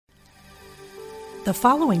The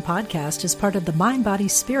following podcast is part of the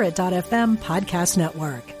MindBodySpirit.fm podcast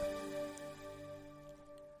network.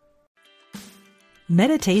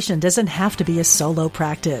 Meditation doesn't have to be a solo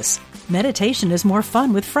practice. Meditation is more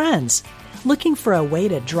fun with friends. Looking for a way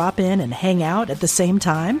to drop in and hang out at the same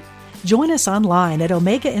time? Join us online at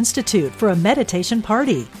Omega Institute for a meditation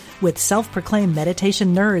party with self-proclaimed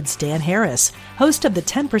meditation nerds Dan Harris, host of the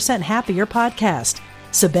 10% Happier podcast,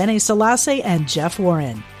 Sebene Selassie, and Jeff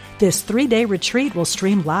Warren. This 3-day retreat will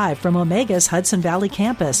stream live from Omega's Hudson Valley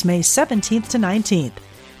campus May 17th to 19th.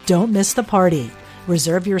 Don't miss the party.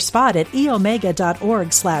 Reserve your spot at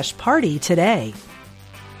eomega.org/party today.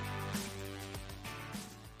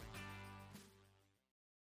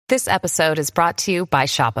 This episode is brought to you by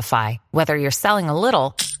Shopify. Whether you're selling a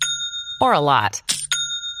little or a lot,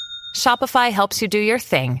 Shopify helps you do your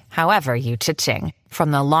thing, however you cha-ching.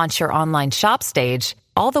 From the launch your online shop stage,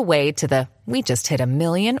 all the way to the we just hit 1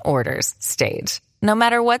 million orders stage. No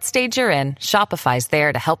matter what stage you're in, Shopify's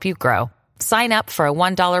there to help you grow. Sign up for a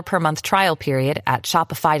 $1 per month trial period at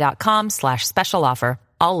shopify.com/special offer,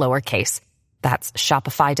 all lowercase. That's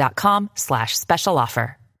shopify.com/special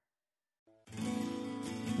offer.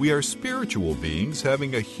 We are spiritual beings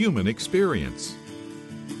having a human experience.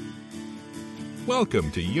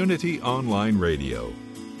 Welcome to Unity Online Radio,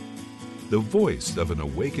 the voice of an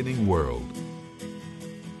awakening world.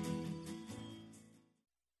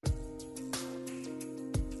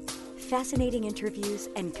 Fascinating interviews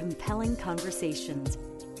and compelling conversations.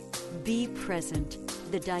 Be present.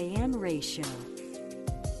 The Diane Ray Show.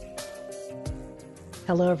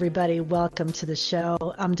 Hello, everybody. Welcome to the show.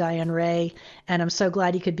 I'm Diane Ray, and I'm so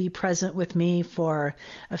glad you could be present with me for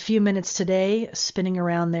a few minutes today, spinning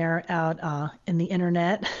around there out in the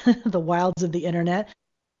internet, the wilds of the internet.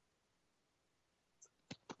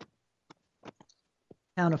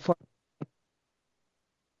 Town of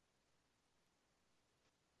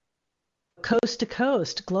coast to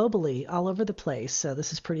coast, globally, all over the place. So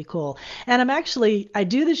this is pretty cool. And I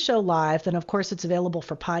do this show live, then of course it's available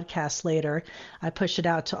for podcasts later. I push it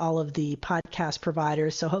out to all of the podcast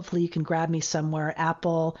providers. So hopefully you can grab me somewhere,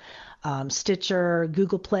 Apple, Stitcher,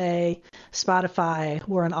 Google Play, Spotify.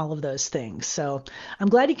 We're on all of those things. So I'm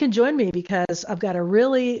glad you can join me because I've got a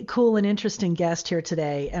really cool and interesting guest here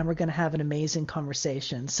today, and we're going to have an amazing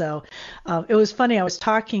conversation. So it was funny. I was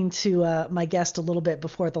talking to my guest a little bit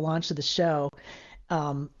before the launch of the show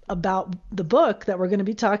about the book that we're going to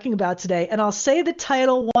be talking about today. And I'll say the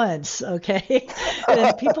title once, okay?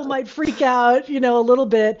 And people might freak out, a little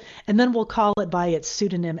bit, and then we'll call it by its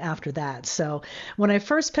pseudonym after that. So when I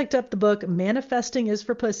first picked up the book, Manifesting is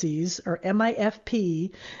for Pussies, or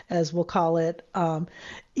MIFP, as we'll call it,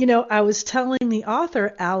 I was telling the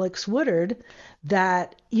author, Alex Woodard,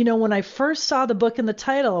 that, when I first saw the book in the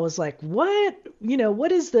title, I was like, what?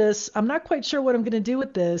 What is this? I'm not quite sure what I'm going to do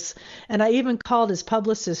with this. And I even called his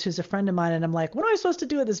publicist, who's a friend of mine, and I'm like, what am I supposed to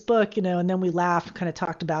do with this book? And then we laughed and kind of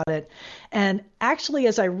talked about it. And actually,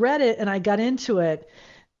 as I read it and I got into it,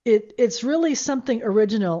 it's really something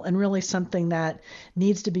original and really something that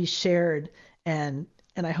needs to be shared. And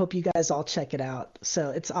I hope you guys all check it out.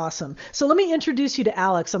 So it's awesome. So let me introduce you to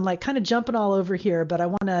Alex. I'm kind of jumping all over here, but I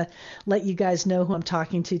want to let you guys know who I'm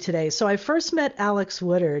talking to today. So I first met Alex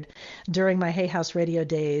Woodard during my Hay House radio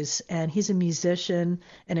days, and he's a musician,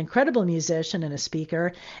 an incredible musician and a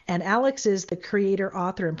speaker. And Alex is the creator,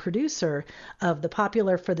 author, and producer of the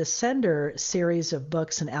popular For the Sender series of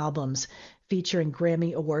books and albums featuring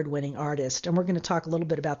Grammy award-winning artists. And we're going to talk a little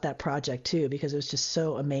bit about that project too, because it was just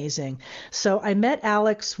so amazing. So I met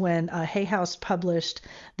Alex when Hay House published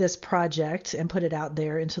this project and put it out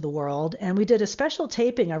there into the world. And we did a special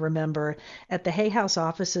taping, I remember, at the Hay House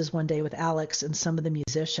offices one day with Alex and some of the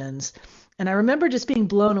musicians. And I remember just being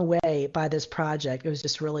blown away by this project. It was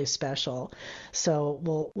just really special.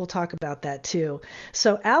 So we'll talk about that too.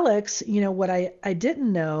 So Alex, what I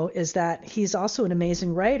didn't know is that he's also an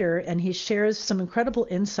amazing writer, and he shares some incredible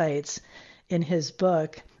insights in his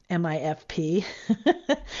book, MIFP,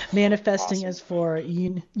 Manifesting Awesome. is for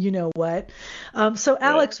you know what. So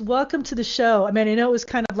Alex, welcome to the show. I know it was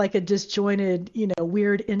kind of like a disjointed,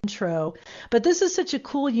 weird intro, but this is such a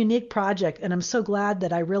cool, unique project, and I'm so glad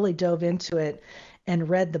that I really dove into it and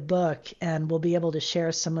read the book, and we'll be able to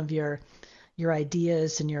share some of your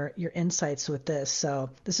ideas and your insights with this. So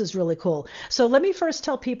this is really cool. So let me first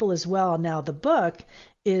tell people as well, now the book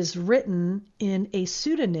is written in a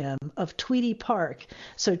pseudonym of Tweety Park.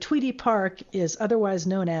 So Tweety Park is otherwise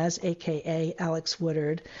known as, AKA Alex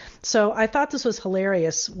Woodard. So I thought this was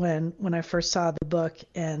hilarious when I first saw the book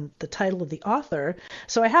and the title of the author.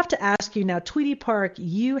 So I have to ask you now, Tweety Park,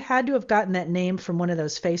 you had to have gotten that name from one of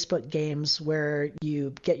those Facebook games where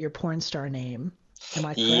you get your porn star name. Am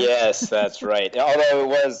I correct? Yes, that's right. Although it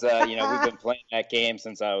was, we've been playing that game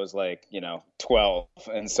since I was like, 12.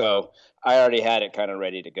 And so I already had it kind of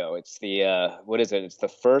ready to go. It's what is it? It's the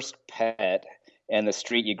first pet and the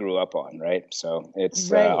street you grew up on, right? So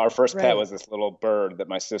it's Right, our first pet right. was this little bird that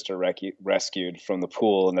my sister rescued from the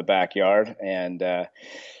pool in the backyard. And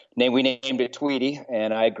we named it Tweety.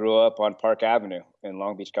 And I grew up on Park Avenue in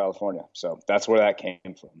Long Beach, California. So that's where that came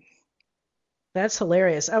from. That's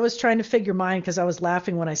hilarious. I was trying to figure mine because I was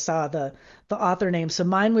laughing when I saw the author name. So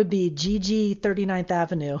mine would be Gigi 39th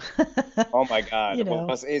Avenue. Oh my God. You Well,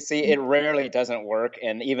 know, see, it rarely doesn't work,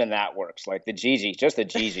 and even that works. Like just the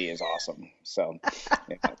Gigi is awesome. So,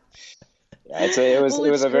 yeah, yeah well, it was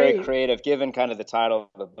it's a very great. creative, given kind of the title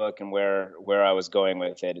of the book and where I was going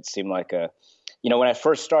with it. It seemed like when I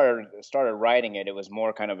first started writing it, it was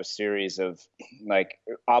more kind of a series of like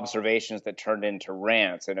observations that turned into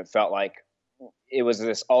rants, and it felt like it was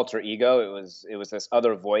this alter ego. It was this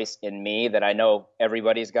other voice in me that I know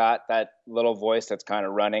everybody's got, that little voice that's kind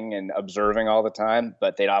of running and observing all the time,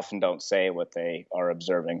 but they often don't say what they are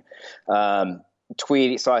observing.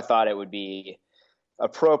 Tweety. So I thought it would be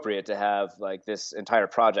appropriate to have like this entire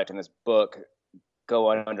project and this book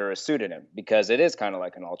go under a pseudonym, because it is kind of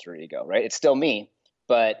like an alter ego, right? It's still me,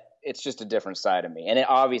 but it's just a different side of me. And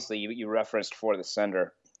obviously you referenced For the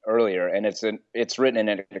Sender earlier, and it's written in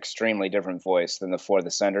an extremely different voice than the For the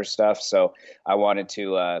Sender stuff. So I wanted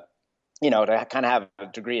to to kind of have a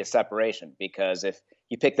degree of separation, because if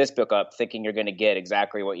you pick this book up thinking you're going to get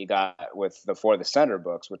exactly what you got with the For the Sender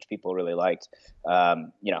books, which people really liked,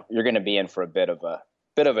 you're going to be in for a bit of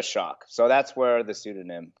a shock. So that's where the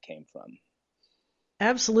pseudonym came from.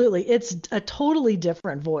 Absolutely. It's a totally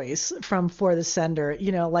different voice from For the Sender,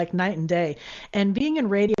 like night and day. And being in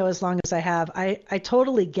radio as long as I have, I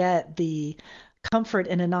totally get the comfort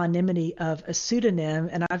and anonymity of a pseudonym.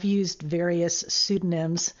 And I've used various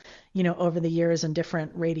pseudonyms, over the years in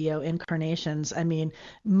different radio incarnations. I mean,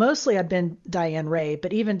 mostly I've been Diane Ray,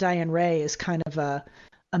 but even Diane Ray is kind of a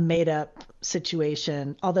made up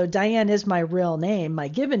situation. Although Diane is my real name, my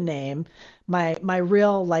given name, my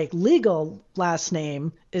real like legal last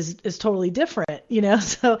name is totally different,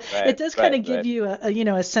 So it does kind of give Right.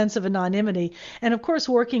 you a sense of anonymity. And of course,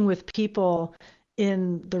 working with people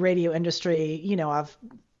in the radio industry, I've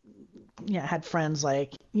had friends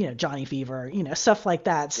like, Johnny Fever, stuff like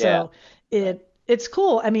that. Yeah. So it's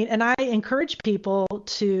cool. I mean, and I encourage people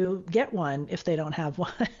to get one if they don't have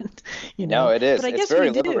one, No, it is. But I It's guess we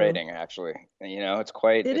very do. liberating, actually. It It's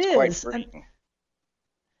quite is. freeing.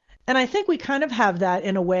 And I think we kind of have that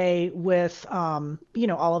in a way with, all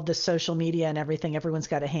of the social media and everything. Everyone's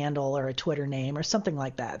got a handle or a Twitter name or something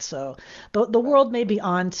like that. So the world may be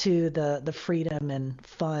on to the freedom and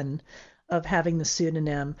fun of having the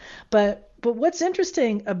pseudonym. But what's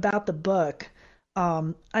interesting about the book,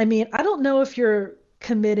 I mean, I don't know if you're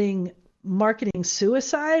committing marketing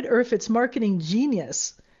suicide or if it's marketing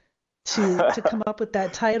genius to come up with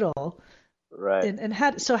that title. Right. And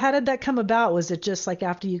how did that come about? Was it just like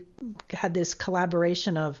after you had this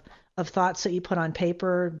collaboration of thoughts that you put on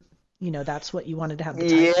paper, that's what you wanted to have the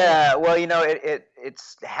title? Yeah, well,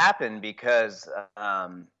 it's happened because,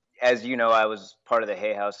 as you know, I was part of the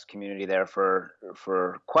Hay House community there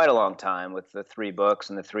for quite a long time with the 3 books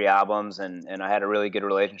and the 3 albums, and I had a really good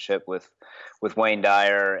relationship with Wayne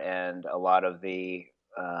Dyer and a lot of the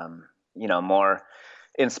more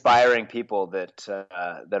inspiring people that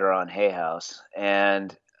are on Hay House.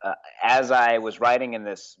 And as I was writing in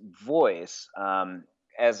this voice,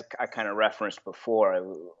 as I kind of referenced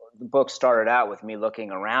before, the book started out with me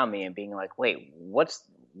looking around me and being like, wait,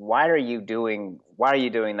 why are you doing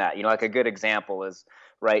that? Like a good example is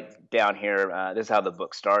right down here. This is how the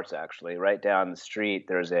book starts, actually. Right down the street,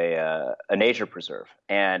 there's a nature preserve,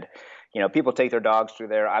 and people take their dogs through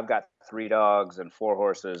there. I've got 3 dogs and 4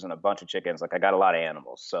 horses and a bunch of chickens. Like, I got a lot of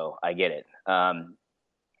animals, so I get it.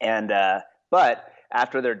 But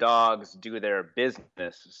after their dogs do their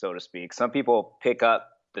business, so to speak, some people pick up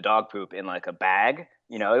the dog poop in like a bag,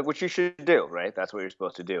 which you should do, right? That's what you're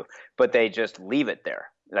supposed to do. But they just leave it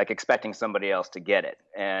there, like expecting somebody else to get it.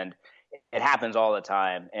 And it happens all the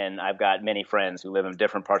time. And I've got many friends who live in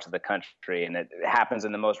different parts of the country, and it happens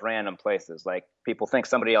in the most random places. Like, people think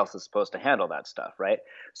somebody else is supposed to handle that stuff, right?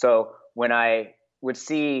 So when I would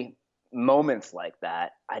see moments like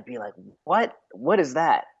that, I'd be like, what is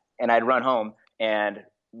that? And I'd run home and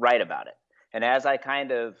write about it. And as I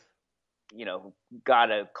kind of, got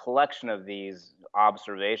a collection of these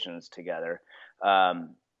observations together,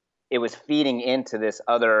 it was feeding into this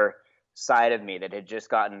other side of me that had just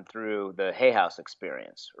gotten through the Hay House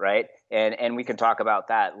experience, right? And we can talk about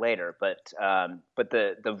that later. But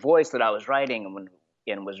the voice that I was writing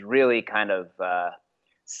in was really kind of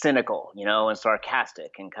cynical, and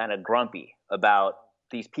sarcastic and kind of grumpy about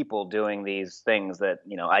these people doing these things that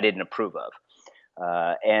I didn't approve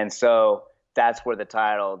of. And so that's where the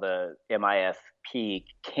title, the MIFP,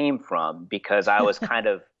 came from, because I was kind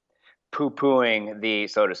of poo-pooing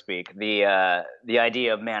so to speak, the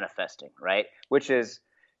idea of manifesting, right? Which is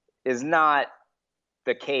not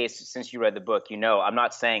the case. Since you read the book, I'm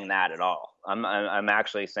not saying that at all. I'm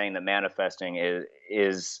actually saying that manifesting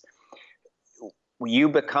is you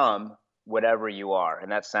become whatever you are,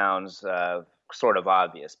 and that sounds sort of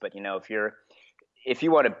obvious, but if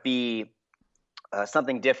you want to be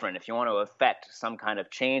something different, if you want to affect some kind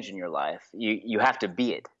of change in your life, you have to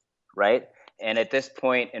be it, right? And at this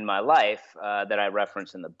point in my life that I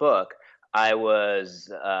reference in the book, I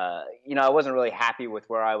was, I wasn't really happy with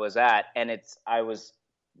where I was at, and it's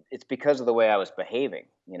because of the way I was behaving.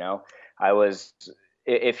 I was,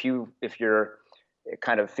 if you're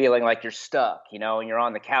kind of feeling like you're stuck, and you're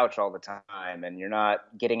on the couch all the time, and you're not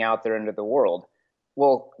getting out there into the world,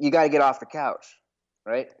 well, you got to get off the couch,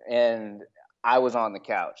 right? And I was on the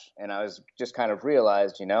couch, and I was just kind of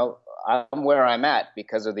realized, I'm where I'm at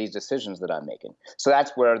because of these decisions that I'm making. So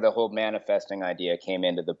that's where the whole manifesting idea came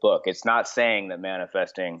into the book. It's not saying that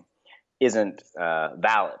manifesting isn't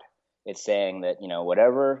valid. It's saying that,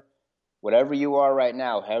 whatever you are right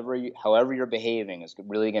now, however you're behaving is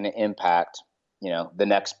really going to impact, the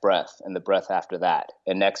next breath and the breath after that,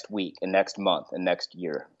 and next week and next month and next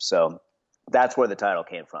year. So that's where the title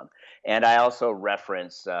came from. And I also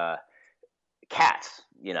reference cats,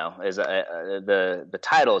 as the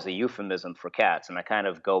title is a euphemism for cats, and I kind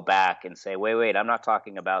of go back and say, wait, I'm not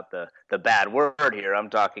talking about the bad word here. I'm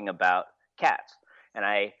talking about cats, and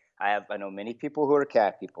I know many people who are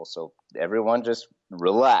cat people, so everyone just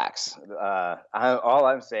relax. All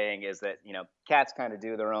I'm saying is that cats kind of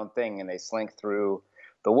do their own thing, and they slink through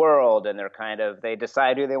the world, and they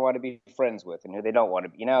decide who they want to be friends with and who they don't want to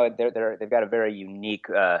be. They've got a very unique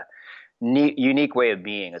way of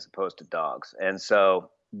being as opposed to dogs. And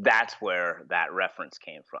so that's where that reference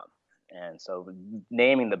came from. And so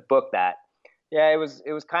naming the book that, it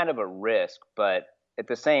was kind of a risk, but at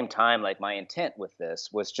the same time, like, my intent with this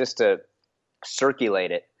was just to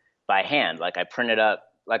circulate it by hand. Like, I printed up,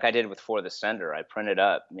 like I did with For the Sender, I printed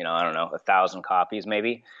up, 1,000 copies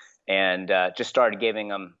maybe, and just started giving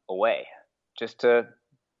them away just to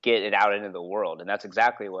get it out into the world. And that's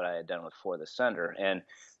exactly what I had done with For the Sender. And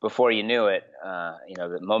before you knew it,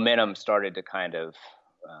 the momentum started to kind of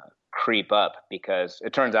creep up, because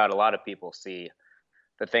it turns out a lot of people see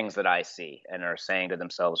the things that I see and are saying to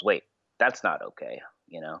themselves, wait, that's not okay.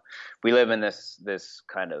 We live in this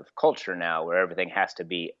kind of culture now where everything has to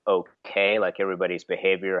be okay. Like, everybody's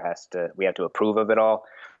behavior we have to approve of it all.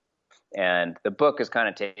 And the book is kind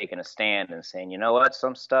of taking a stand and saying, you know what,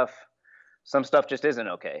 some stuff just isn't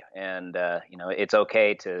okay. And, it's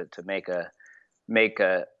okay to make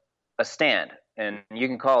a stand, and you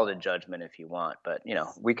can call it a judgment if you want, but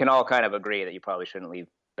we can all kind of agree that you probably shouldn't leave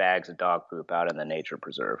bags of dog poop out in the nature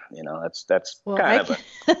preserve. That's well, kind of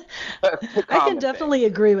I can definitely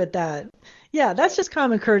agree with that. Yeah, that's just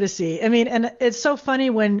common courtesy. I mean, and it's so funny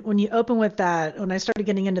when you open with that, when I started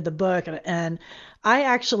getting into the book, and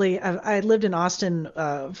I lived in Austin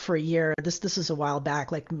for a year. This is a while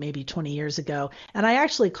back, like maybe 20 years ago. And I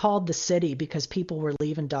actually called the city because people were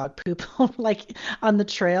leaving dog poop like on the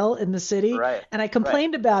trail in the city. Right. And I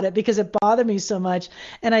complained about it because it bothered me so much.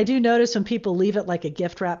 And I do notice when people leave it like a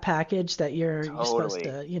gift wrap package that you're supposed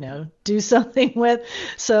to, do something with.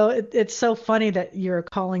 So it's so funny that you're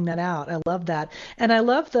calling that out. I love that. And I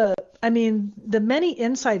love the many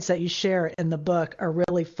insights that you share in the book are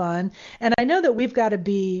really fun. And I know that we've got to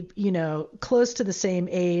be, close to the same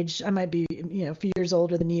age. I might be, a few years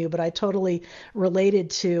older than you, but I totally related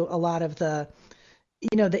to a lot of the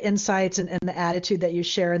insights and the attitude that you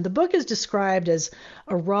share. And the book is described as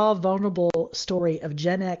a raw, vulnerable story of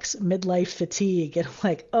Gen X midlife fatigue. And I'm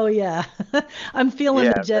like, oh yeah, I'm feeling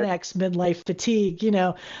the Gen X midlife fatigue.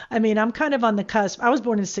 I'm kind of on the cusp. I was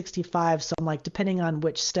born in 65. So I'm like, depending on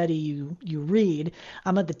which study you read,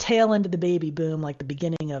 I'm at the tail end of the baby boom, like the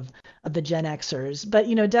beginning of the Gen Xers, but,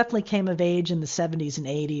 definitely came of age in the 70s and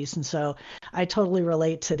 80s. And so I totally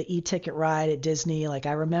relate to the e-ticket ride at Disney. Like,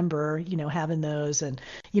 I remember, having those, and,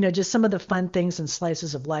 just some of the fun things and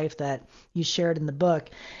slices of life that you shared in the book.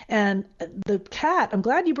 And the cat, I'm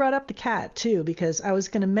glad you brought up the cat too, because I was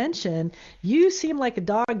going to mention, you seem like a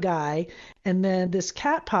dog guy, and then this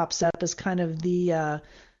cat pops up as kind of the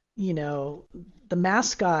you know, the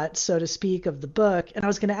mascot, so to speak, of the book. And I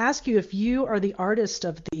was going to ask you if you are the artist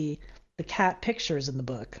of the cat pictures in the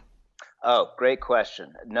book. Oh, great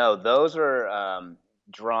question. No, those are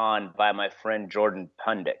drawn by my friend Jordan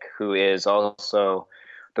Pundick, who is also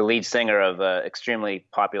the lead singer of an extremely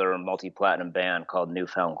popular multi-platinum band called New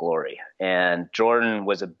Found Glory. And Jordan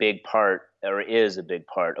was a big part, or is a big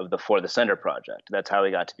part, of the For the Sender project. That's how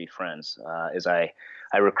we got to be friends. Is I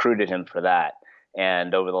recruited him for that,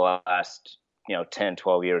 and over the last 10,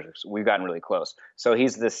 12 years, we've gotten really close. So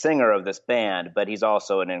he's the singer of this band, but he's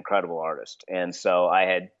also an incredible artist. And so I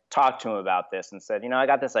had talked to him about this and said, I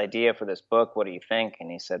got this idea for this book. What do you think? And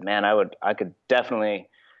he said, man, I could definitely,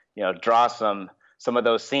 draw some of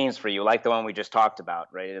those scenes for you, like the one we just talked about,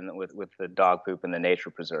 right? And with the dog poop in the nature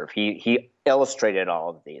preserve. He illustrated all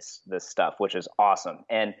of this stuff, which is awesome.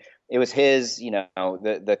 And it was his,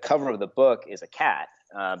 the cover of the book is a cat.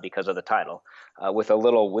 Because of the title, with a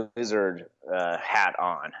little wizard hat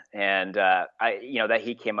on, and that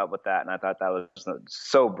he came up with that, and I thought that was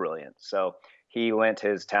so brilliant. So he lent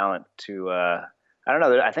his talent to I don't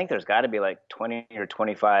know. I think there's got to be like 20 or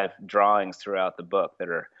 25 drawings throughout the book that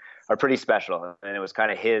are pretty special, and it was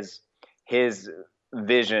kind of his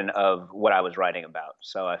vision of what I was writing about.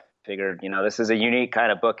 So I figured, this is a unique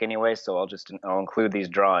kind of book anyway, so I'll include these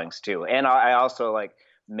drawings too, and I also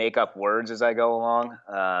make up words as I go along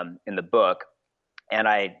in the book, and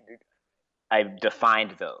I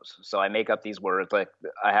defined those. So I make up these words. Like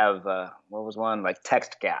I have what was one, like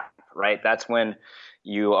text gap, right? That's when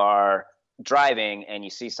you are driving and you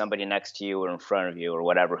see somebody next to you or in front of you or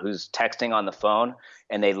whatever who's texting on the phone,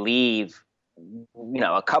 and they leave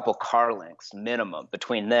a couple car lengths minimum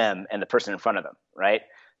between them and the person in front of them, right?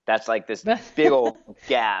 That's like this big old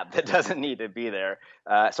gap that doesn't need to be there.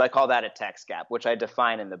 So I call that a text gap, which I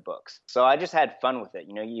define in the books. So I just had fun with it.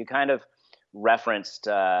 You kind of referenced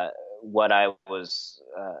what I was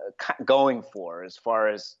going for as far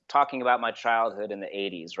as talking about my childhood in the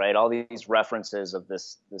 80s, right? All these references of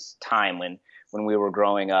this time when we were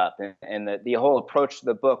growing up. And the whole approach to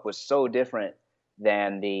the book was so different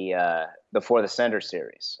than the For the Sender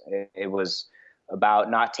series. It was about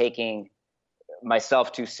not taking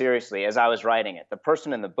myself too seriously as I was writing it. The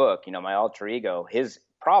person in the book, my alter ego, his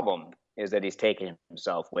problem is that he's taking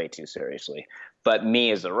himself way too seriously. But me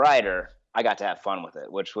as a writer, I got to have fun with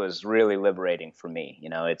it, which was really liberating for me.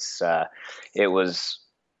 It was,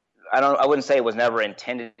 I wouldn't say it was never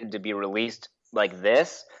intended to be released like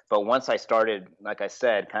this, but once I started, like I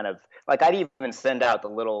said, kind of like I'd even send out the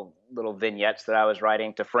little vignettes that I was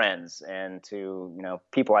writing to friends and to,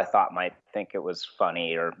 people I thought might think it was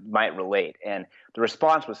funny or might relate. And the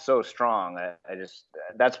response was so strong.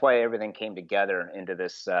 That's why everything came together into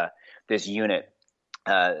this unit,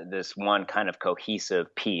 this one kind of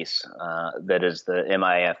cohesive piece that is the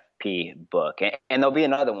MIFP book. And there'll be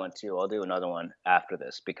another one too. I'll do another one after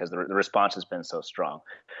this because the response has been so strong.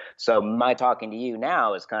 So my talking to you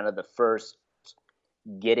now is kind of the first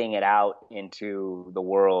getting it out into the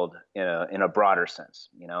world in a broader sense,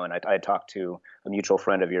 and I talked to a mutual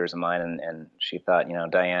friend of yours of mine, and she thought,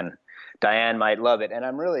 Diane might love it. And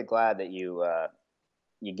I'm really glad that you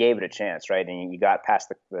gave it a chance, right? And you got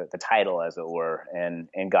past the title, as it were,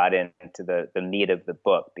 and got into the meat of the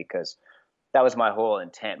book, because that was my whole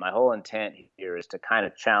intent. My whole intent here is to kind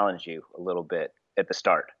of challenge you a little bit at the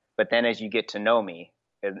start. But then as you get to know me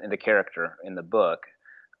and the character in the book,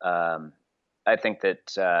 I think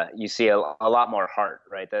that you see a lot more heart,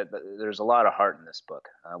 right? There's a lot of heart in this book,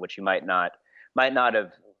 which you might not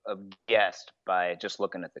have guessed by just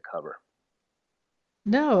looking at the cover.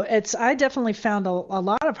 No, I definitely found a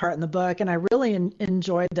lot of heart in the book, and I really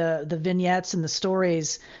enjoyed the vignettes and the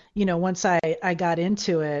stories, once I got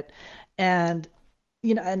into it. And,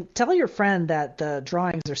 and tell your friend that the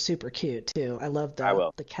drawings are super cute too. I love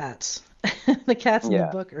the cats. The cats in the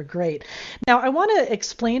book are great. Now, I want to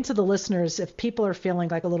explain to the listeners if people are feeling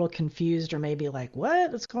like a little confused or maybe like,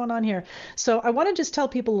 what's going on here? So I want to just tell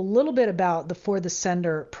people a little bit about the For the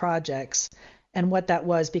Sender projects and what that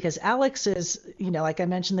was, because Alex is, like I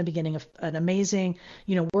mentioned in the beginning, an amazing,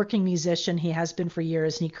 working musician. He has been for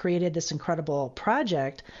years, and he created this incredible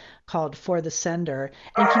project called For the Sender.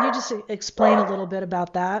 And can you just explain a little bit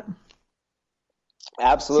about that?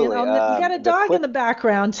 Absolutely. You got a dog in the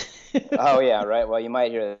background. Oh, yeah, right. Well, you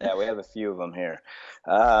might hear that. We have a few of them here.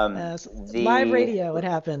 Live radio, it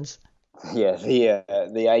happens. Yeah,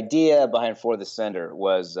 the idea behind For the Sender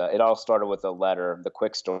was it all started with a letter. The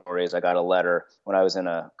quick story is I got a letter when I was in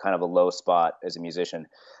a kind of a low spot as a musician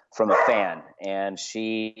from a fan, and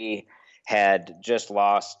she had just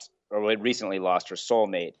lost, or had recently lost, her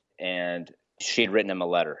soulmate, and she'd written him a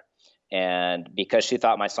letter. And because she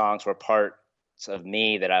thought my songs were parts of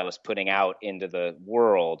me that I was putting out into the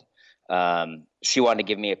world, she wanted to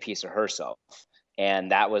give me a piece of herself.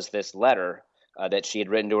 And that was this letter that she had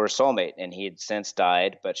written to her soulmate, and he had since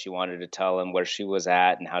died, but she wanted to tell him where she was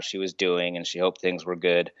at and how she was doing, and she hoped things were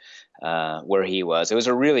good where he was. It was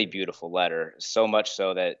a really beautiful letter, so much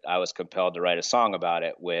so that I was compelled to write a song about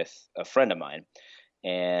it with a friend of mine.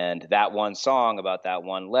 And that one song about that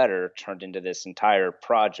one letter turned into this entire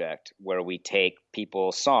project where we take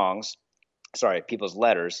people's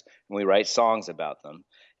letters, and we write songs about them.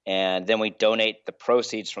 And then we donate the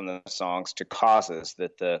proceeds from the songs to causes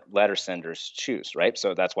that the letter senders choose, right?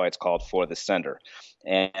 So that's why it's called For the Sender.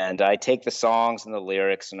 And I take the songs and the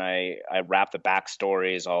lyrics and I wrap the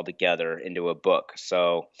backstories all together into a book.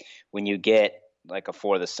 So when you get like a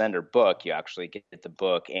For the Sender book, you actually get the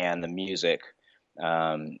book and the music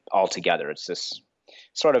all together. It's this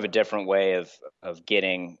sort of a different way of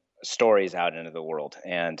getting stories out into the world.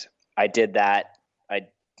 And I did that. I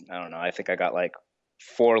don't know. I think I got like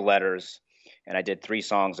 4 letters, and I did 3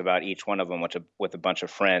 songs about each one of them, with a bunch of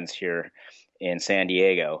friends here in San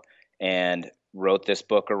Diego, and wrote this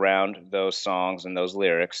book around those songs and those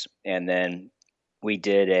lyrics. And then we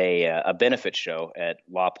did a benefit show at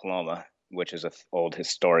La Paloma, which is an old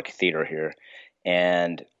historic theater here,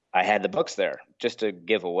 and I had the books there just to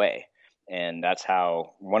give away. And that's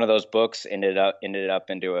how one of those books ended up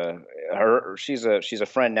into she's a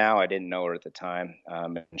friend now. I didn't know her at the time.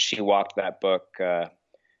 And she walked that book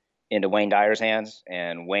into Wayne Dyer's hands,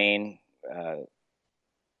 and Wayne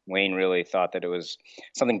really thought that it was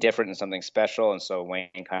something different and something special. And so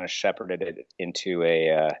Wayne kind of shepherded it into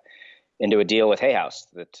a deal with Hay House,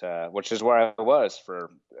 which is where I was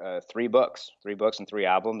for 3 books and 3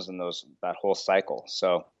 albums, and that whole cycle.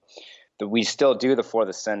 So we still do the For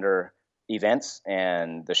the Sender events,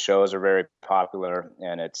 and the shows are very popular,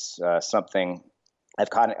 and it's something I've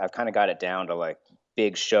kind of got it down to like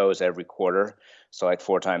big shows every quarter. So like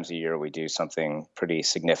 4 times a year we do something pretty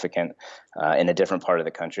significant in a different part of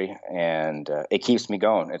the country, and it keeps me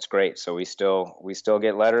going. It's great. So we still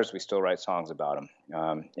get letters, we still write songs about them,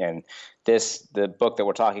 and the book that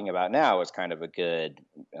we're talking about now is kind of it's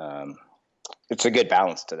a good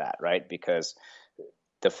balance to that, right? Because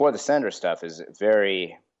the For the Sender stuff is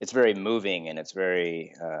very moving, and it's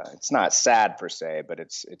very it's not sad per se, but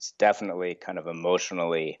it's definitely kind of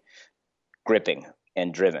emotionally gripping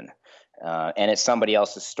and driven, and it's somebody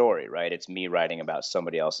else's story, right? It's me writing about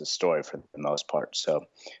somebody else's story for the most part. So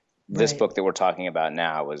this book that we're talking about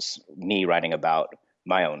now was me writing about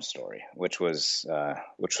my own story, which was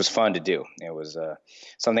fun to do. It was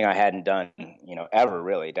something I hadn't done, ever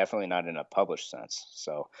really, definitely not in a published sense.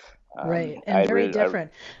 So right, and very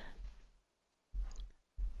different.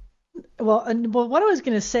 Well, what I was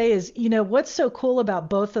going to say is, what's so cool about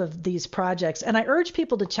both of these projects, and I urge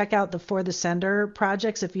people to check out the For the Sender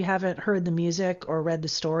projects if you haven't heard the music or read the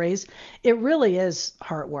stories. It really is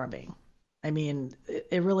heartwarming. I mean,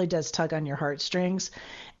 it really does tug on your heartstrings.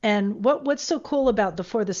 And what's so cool about the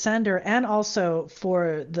For the Sender, and also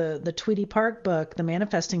for the Tweedy Park book, the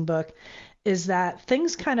Manifesting book, is that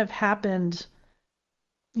things kind of happened,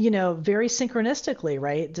 very synchronistically,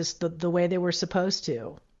 right? Just the way they were supposed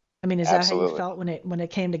to. I mean, is Absolutely. that how you felt when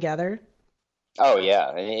it came together? Oh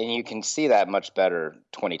yeah, and you can see that much better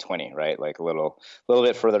 2020, right? Like a little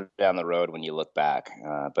bit further down the road when you look back.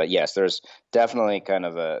 But yes, there's definitely kind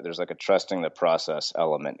of there's like a trusting the process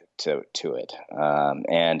element to it.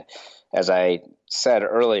 And as I said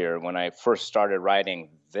earlier, when I first started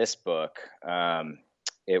writing this book,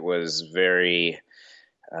 it was very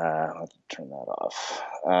let's turn that off.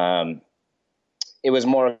 It was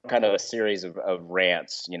more kind of a series of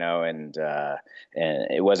rants, and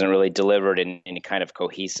it wasn't really delivered in any kind of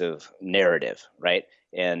cohesive narrative, right?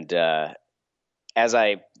 And as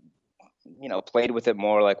I, played with it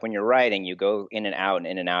more, like when you're writing, you go in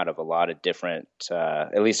and out of a lot of different,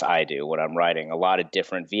 at least I do when I'm writing, a lot of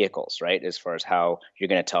different vehicles, right? As far as how you're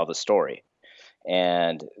going to tell the story.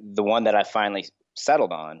 And the one that I finally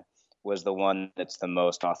settled on was the one that's the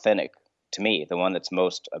most authentic to me, the one that's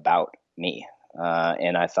most about me.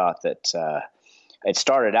 And I thought that it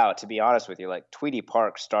started out, to be honest with you, like Tweedy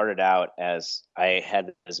Park started out as I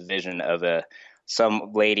had this vision of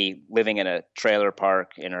some lady living in a trailer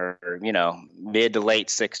park in her, mid to late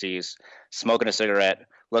 60s, smoking a cigarette,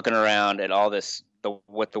 looking around at all this,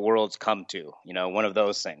 what the world's come to, one of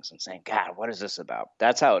those things, and saying, God, what is this about?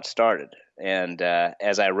 That's how it started. And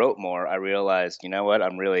as I wrote more, I realized, what,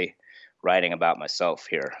 I'm really writing about myself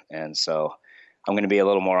here. And so I'm going to be a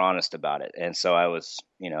little more honest about it. And so I was,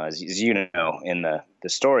 as you know, in the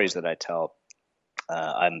stories that I tell,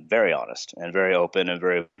 I'm very honest and very open and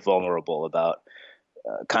very vulnerable about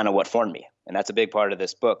kind of what formed me. And that's a big part of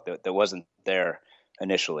this book that wasn't there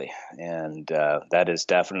initially. And that is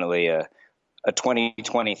definitely a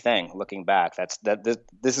 2020 thing. Looking back,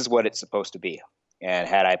 this is what it's supposed to be. And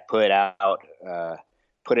had I put it out, a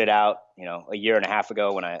year and a half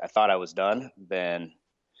ago when I thought I was done, then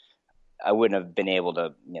I wouldn't have been able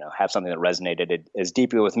to, have something that resonated as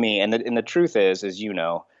deeply with me. And the truth is, as you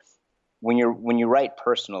know, when you write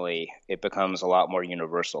personally, it becomes a lot more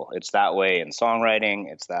universal. It's that way in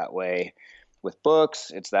songwriting. It's that way with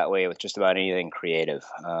books. It's that way with just about anything creative.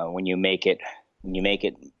 When you make it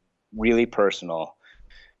really personal,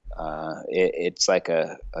 it's like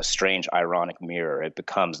a strange, ironic mirror. It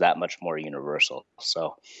becomes that much more universal.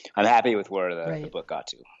 So I'm happy with where the book got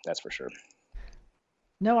to. That's for sure.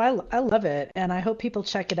 No, I love it, and I hope people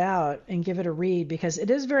check it out and give it a read because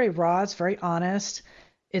it is very raw. It's very honest.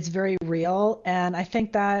 It's very real, and I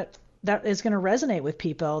think that is going to resonate with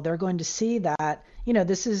people. They're going to see that,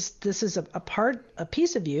 this is a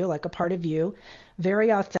piece of you, like a part of you,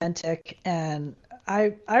 very authentic, and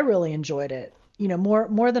I really enjoyed it.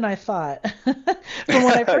 More than I thought. From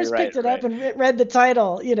when I first picked it up and read the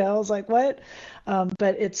title, I was like, what?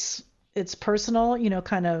 But it's personal,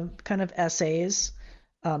 kind of essays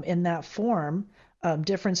in that form,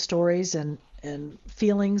 different stories and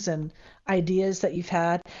feelings and ideas that you've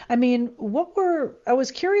had. I mean, I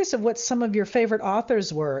was curious of what some of your favorite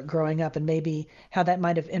authors were growing up and maybe how that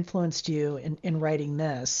might have influenced you in writing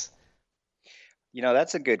this.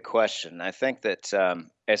 That's a good question. I think that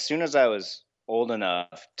as soon as I was old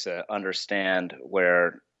enough to understand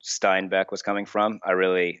where Steinbeck was coming from, I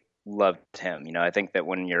really loved him. I think that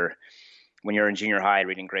when you're in junior high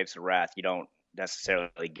reading Grapes of Wrath, you don't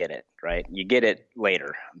necessarily get it, right? You get it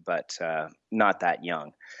later, but not that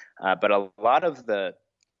young. But a lot of the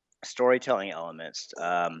storytelling elements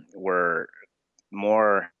were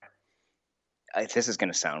more, this is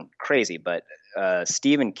going to sound crazy, but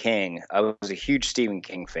Stephen King, I was a huge Stephen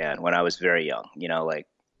King fan when I was very young, like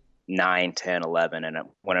 9, 10, 11, and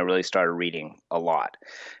when I really started reading a lot.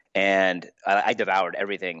 And I devoured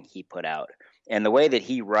everything he put out. And the way that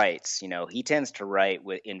he writes, he tends to write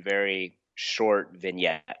in very short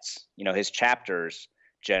vignettes. His chapters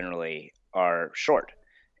generally are short.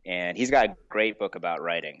 And he's got a great book about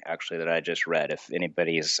writing, actually, that I just read. If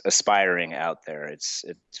anybody's aspiring out there, it's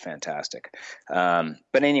fantastic. But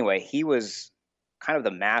anyway, he was kind of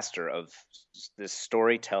the master of this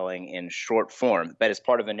storytelling in short form, but as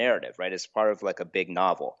part of a narrative, right? As part of like a big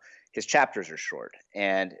novel. His chapters are short.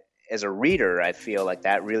 And as a reader, I feel like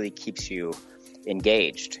that really keeps you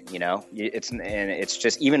engaged, it's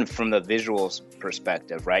just even from the visuals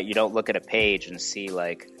perspective, right? You don't look at a page and see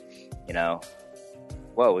like,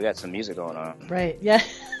 whoa, we got some music going on. Right. Yeah.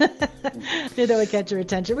 That would catch your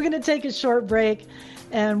attention. We're going to take a short break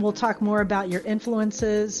and we'll talk more about your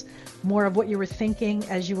influences, more of what you were thinking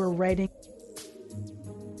as you were writing.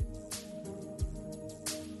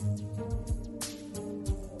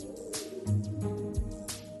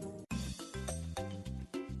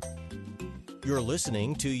 You're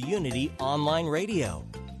listening to Unity Online Radio,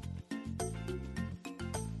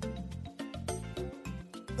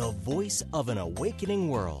 the voice of an awakening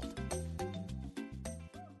world.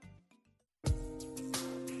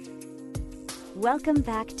 Welcome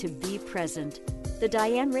back to Be Present, the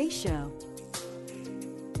Diane Ray Show.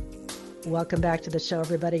 Welcome back to the show,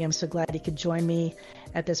 everybody. I'm so glad you could join me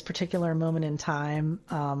at this particular moment in time.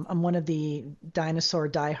 I'm one of the dinosaur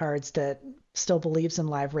diehards that still believes in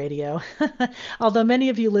live radio, although many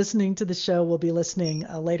of you listening to the show will be listening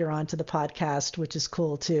later on to the podcast, which is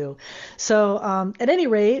cool too. So at any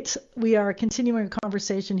rate, we are continuing a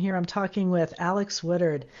conversation here. I'm talking with Alex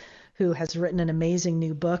Woodard, who has written an amazing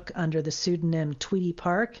new book under the pseudonym Tweety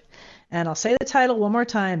Park. And I'll say the title one more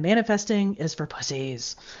time: Manifesting is for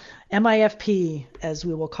Pussies. MIFP, as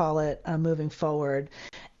we will call it moving forward.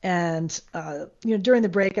 And, during the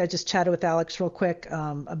break, I just chatted with Alex real quick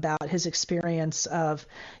about his experience of,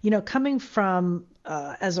 coming from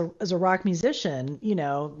as a rock musician,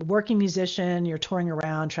 working musician, you're touring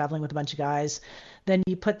around, traveling with a bunch of guys. Then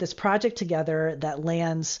you put this project together that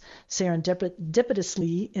lands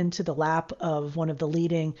serendipitously into the lap of one of the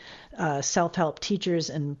leading self-help teachers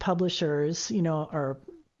and publishers, or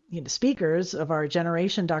speakers of our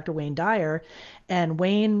generation, Dr. Wayne Dyer. And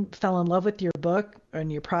Wayne fell in love with your book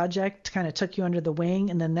and your project, kind of took you under the wing.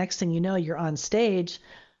 And then next thing you know, you're on stage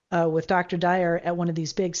with Dr. Dyer at one of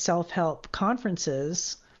these big self-help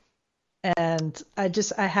conferences. And I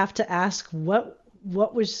have to ask, what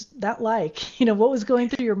was that like? What was going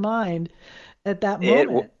through your mind at that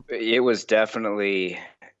moment? It was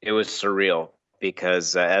surreal.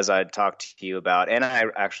 because as I talked to you about, and I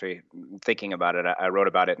actually thinking about it, I wrote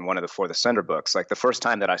about it in one of the For the Sender books. Like the first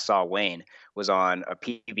time that I saw Wayne was on a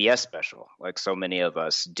PBS special, like so many of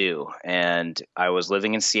us do. And I was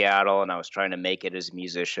living in Seattle and I was trying to make it as a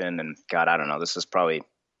musician. And God, I don't know, this was probably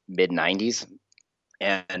mid 90s.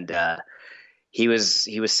 And he was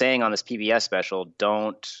saying on this PBS special,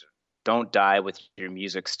 don't die with your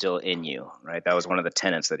music still in you, right? That was one of the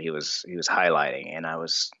tenets that he was highlighting. And I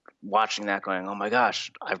was watching that going, oh my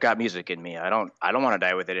gosh, I've got music in me. I don't want to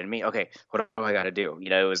die with it in me. Okay, what do I got to do?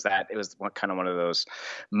 It was one of those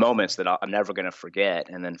moments that I'm never going to forget.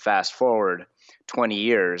 And then fast forward 20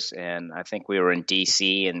 years, and I think we were in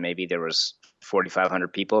DC, and maybe there was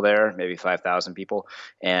 4,500 people there, maybe 5,000 people.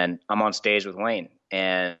 And I'm on stage with Wayne,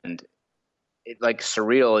 and like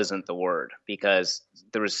surreal isn't the word, because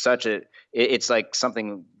there was it's like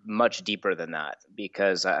something much deeper than that,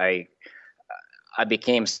 because I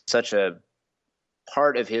became such a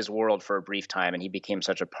part of his world for a brief time, and he became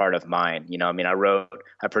such a part of mine.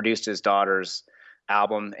 I produced his daughter's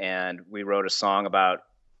album, and we wrote a song about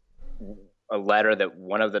a letter that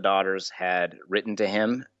one of the daughters had written to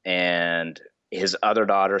him, and his other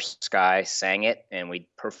daughter, Sky, sang it, and we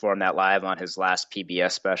performed that live on his last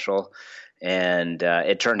PBS special. And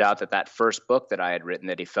it turned out that first book that I had written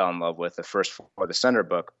that he fell in love with, the first For the Sender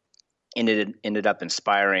book, ended up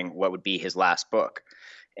inspiring what would be his last book.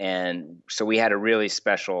 And so we had a really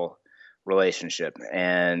special relationship.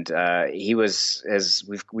 And he was, as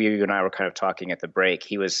we and I were kind of talking at the break,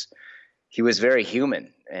 he was very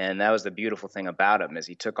human. And that was the beautiful thing about him, is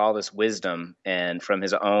he took all this wisdom and from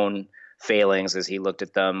his own failings as he looked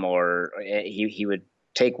at them, or he would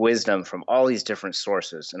take wisdom from all these different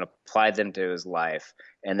sources and apply them to his life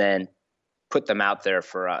and then put them out there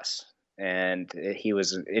for us. And he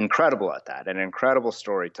was incredible at that, an incredible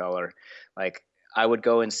storyteller. Like, I would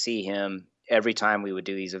go and see him every time we would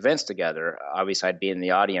do these events together. Obviously, I'd be in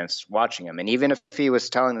the audience watching him. And even if he was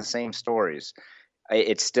telling the same stories,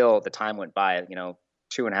 it's still, the time went by,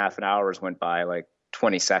 2.5 hours went by like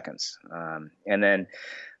 20 seconds. And then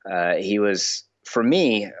he was, for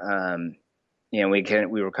me,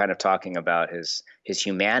 we were kind of talking about his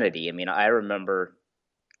humanity. I mean, I remember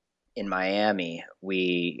in Miami,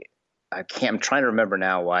 I'm trying to remember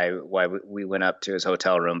now why we went up to his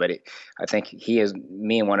hotel room, but I think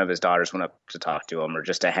me and one of his daughters went up to talk to him, or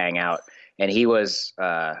just to hang out. And he was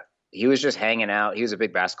just hanging out. He was a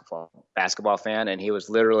big basketball fan, and he was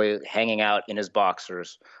literally hanging out in his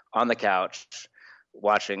boxers on the couch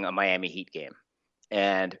watching a Miami Heat game.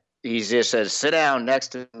 And he just said, sit down next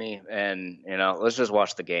to me and, let's just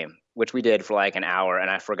watch the game, which we did for like an hour. And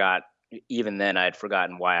I forgot, even then I'd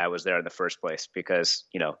forgotten why I was there in the first place, because,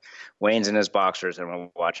 Wayne's in his boxers and we're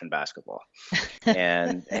watching basketball.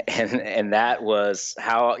 and that was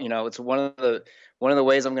how, it's one of the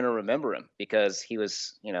ways I'm going to remember him, because he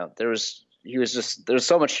was, there's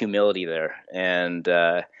so much humility there. And,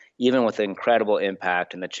 even with the incredible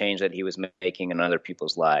impact and the change that he was making in other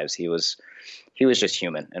people's lives, he was just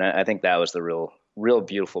human. And I think that was the real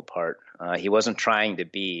beautiful part. He wasn't trying to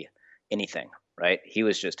be anything, right? He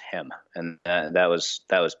was just him. And that was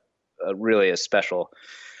really a special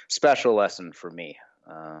lesson for me.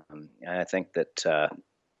 And I think that,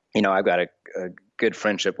 I've got a good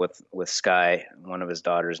friendship with Sky, one of his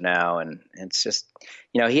daughters now. And it's just,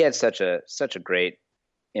 he had such a great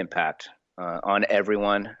impact on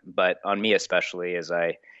everyone, but on me especially, as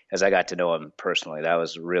I got to know him personally. That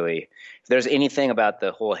was really, if there's anything about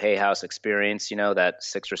the whole Hay House experience, that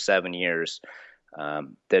 6 or 7 years,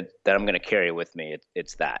 that I'm going to carry with me,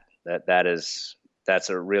 it's that's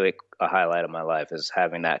a highlight of my life, is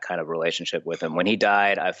having that kind of relationship with him. When he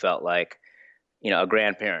died, I felt like, a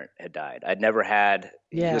grandparent had died. I'd never had,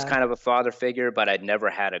 He was kind of a father figure, but I'd never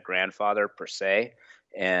had a grandfather per se.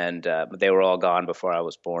 And they were all gone before I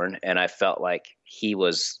was born, and I felt like he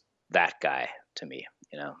was that guy to me,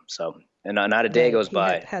 So, and not a day goes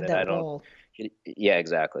by that I don't. Role. Yeah,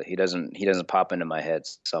 exactly. He doesn't pop into my head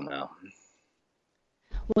somehow.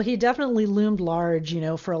 Well, he definitely loomed large,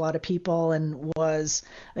 for a lot of people, and was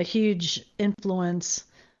a huge influence.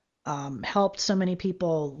 Helped so many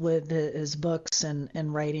people with his books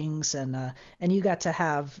and writings, and you got to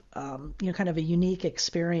have kind of a unique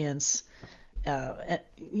experience.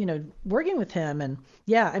 Working with him. And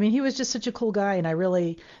he was just such a cool guy, and I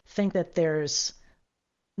really think that there's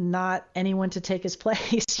not anyone to take his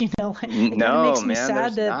place. It kind of makes me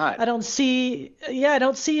sad that not. I don't see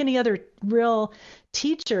any other real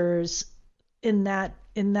teachers in that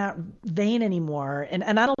vein anymore. And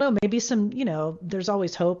I don't know, maybe some, there's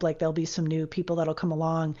always hope, like there'll be some new people that'll come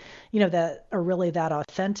along, that are really that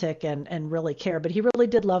authentic and really care. But he really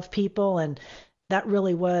did love people, and that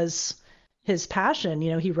really was his passion.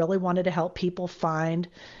 You know, he really wanted to help people find,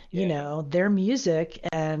 you know, their music,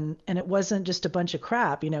 and it wasn't just a bunch of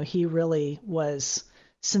crap. You know, he really was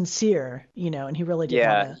sincere, you know, and he really did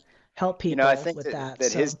want to help people I think with that.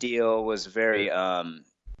 that his deal was very I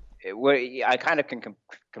kind of can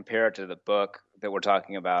compare it to the book that we're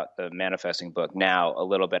talking about, the Manifesting book, now a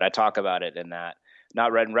little bit. I talk about it in that,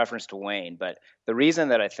 not in reference to Wayne, but the reason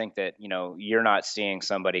that I think that, you know, you're not seeing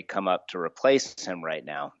somebody come up to replace him right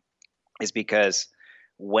now is because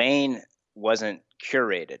Wayne wasn't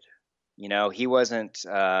curated. You know, he wasn't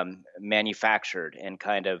manufactured and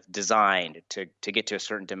kind of designed to get to a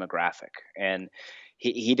certain demographic. And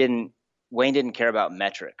Wayne didn't care about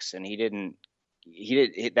metrics, and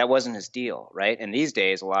that wasn't his deal, right? And these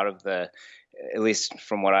days, a lot of at least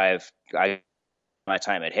from what my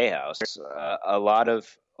time at Hay House, a lot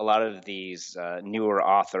of these newer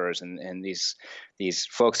authors and these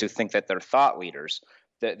folks who think that they're thought leaders,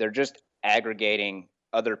 they're just aggregating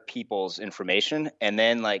other people's information and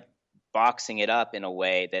then like boxing it up in a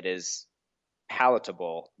way that is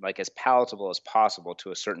palatable, like as palatable as possible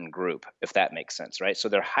to a certain group, if that makes sense, right? So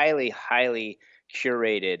they're highly, highly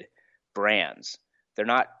curated brands. They're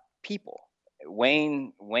not people.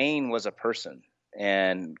 Wayne was a person,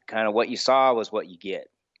 and kind of what you saw was what you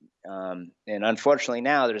get. And unfortunately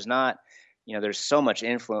now there's not, you know, there's so much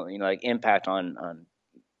influence, you know, like impact on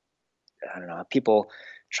I don't know, people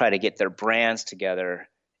try to get their brands together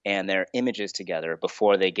and their images together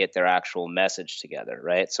before they get their actual message together,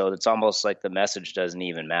 right? So it's almost like the message doesn't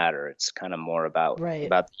even matter. It's kind of more about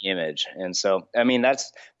the image. And so, I mean,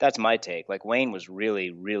 that's my take. Like Wayne was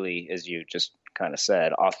really, really, as you just kind of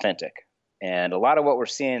said, authentic. And a lot of what we're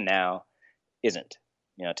seeing now isn't,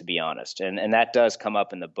 you know, to be honest. And that does come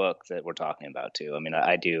up in the book that we're talking about too. I mean,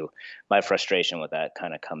 I do, my frustration with that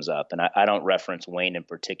kind of comes up, and I don't reference Wayne in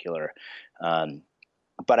particular,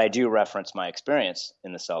 but I do reference my experience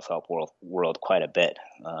in the self-help world quite a bit.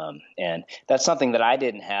 And that's something that I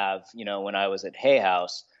didn't have, you know, when I was at Hay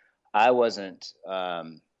House. I wasn't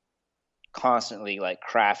constantly like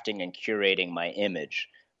crafting and curating my image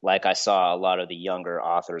like I saw a lot of the younger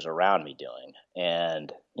authors around me doing.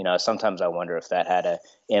 And, you know, sometimes I wonder if that had an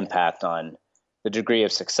impact on the degree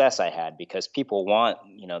of success I had, because people want,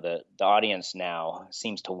 you know, the audience now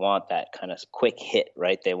seems to want that kind of quick hit,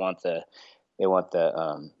 right? They want the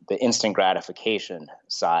instant gratification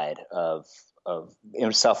side of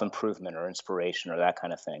self-improvement or inspiration or that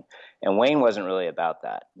kind of thing. And Wayne wasn't really about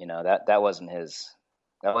that. You know, that wasn't his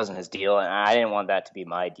deal, and I didn't want that to be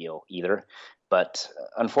my deal either. But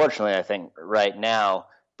unfortunately, I think right now,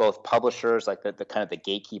 both publishers, like the kind of the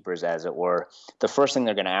gatekeepers, as it were, the first thing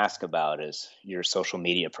they're going to ask about is your social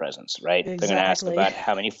media presence, right? Exactly. They're going to ask about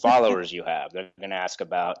how many followers you have. They're going to ask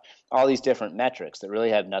about all these different metrics that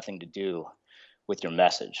really have nothing to do with your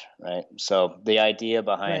message, right? So the idea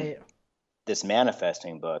behind this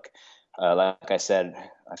Manifesting book, like I said,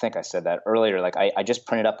 I think I said that earlier, like I just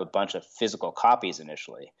printed up a bunch of physical copies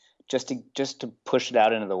initially, just to push it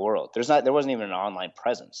out into the world. There wasn't even an online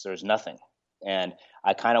presence. There's nothing. And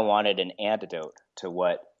I kind of wanted an antidote to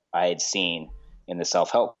what I had seen in the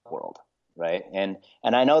self-help world, right? And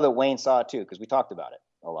I know that Wayne saw it too, because we talked about it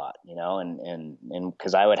a lot, you know, and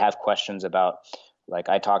because I would have questions about, like,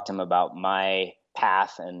 I talked to him about my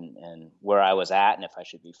path and where I was at and if I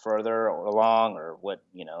should be further or along or what,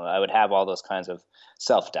 you know, I would have all those kinds of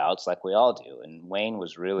self-doubts like we all do. And Wayne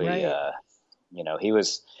was really, you know, he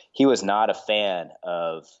was not a fan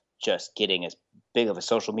of just getting as big of a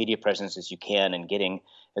social media presence as you can and getting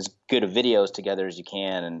as good of videos together as you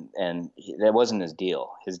can. And that wasn't his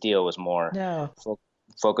deal. His deal was more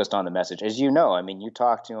focused on the message. As you know, I mean, you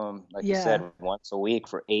talked to him, like you said, once a week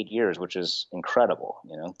for 8 years, which is incredible,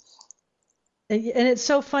 you know? And it's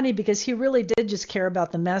so funny because he really did just care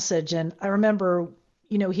about the message. And I remember,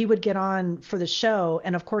 you know, he would get on for the show,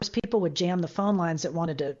 and of course people would jam the phone lines that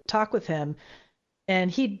wanted to talk with him. And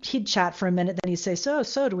he'd chat for a minute, then he'd say,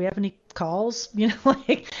 so do we have any calls? You know,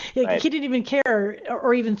 like he didn't even care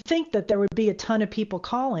or even think that there would be a ton of people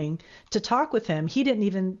calling to talk with him. He didn't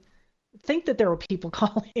even think that there were people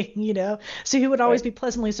calling, you know. So he would always be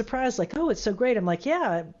pleasantly surprised, like, oh, it's so great. I'm like,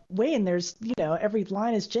 yeah, Wayne, there's, you know, every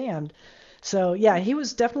line is jammed. So yeah, he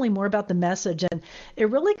was definitely more about the message, and it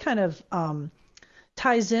really kind of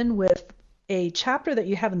ties in with a chapter that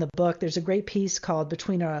you have in the book. There's a great piece called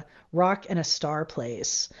Between a Rock and a Star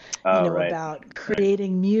Place, about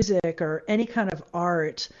creating music or any kind of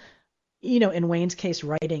art, you know, in Wayne's case,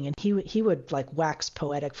 writing. And he would like wax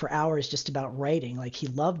poetic for hours just about writing. Like he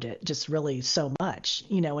loved it just really so much,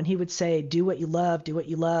 you know, and he would say, do what you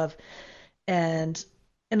love. And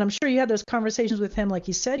and I'm sure you had those conversations with him, like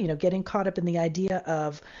you said, getting caught up in the idea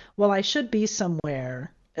of, well, I should be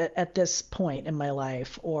somewhere at this point in my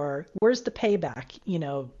life, or where's the payback?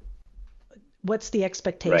 What's the Right.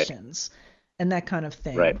 expectations, and that kind of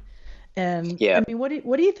thing. Right. And Yeah. I mean, what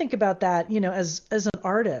do you think about that? As an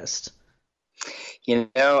artist.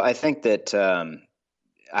 I think that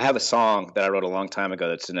I have a song that I wrote a long time ago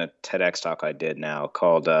that's in a TEDx talk I did now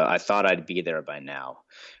called I Thought I'd Be There by Now,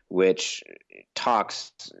 which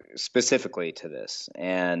talks specifically to this.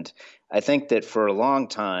 And I think that for a long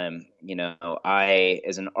time, I,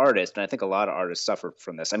 as an artist, and I think a lot of artists suffer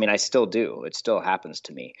from this. I mean, I still do. It still happens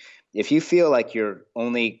to me. If you feel like you're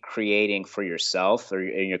only creating for yourself, or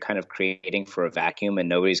you're kind of creating for a vacuum and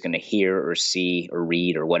nobody's going to hear or see or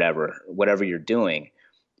read or whatever you're doing,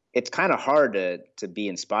 it's kind of hard to be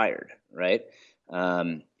inspired, right?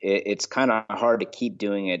 It's kind of hard to keep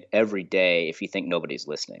doing it every day if you think nobody's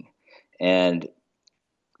listening. And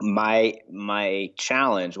my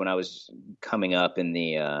challenge when I was coming up in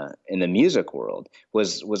the music world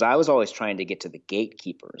was I was always trying to get to the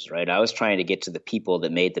gatekeepers, right? I was trying to get to the people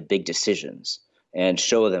that made the big decisions and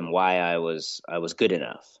show them why I was good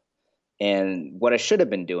enough. And what I should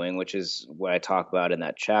have been doing, which is what I talk about in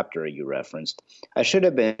that chapter you referenced, I should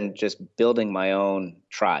have been just building my own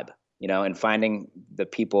tribe, and finding the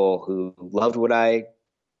people who loved what I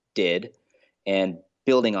did and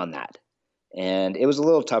building on that. And it was a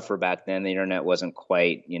little tougher back then. The internet wasn't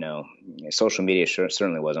quite, social media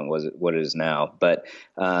certainly wasn't what it is now. But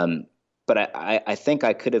I think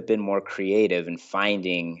I could have been more creative in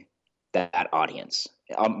finding that audience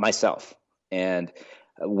myself. And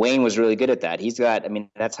Wayne was really good at that.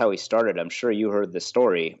 That's how he started. I'm sure you heard the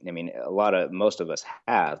story. I mean, most of us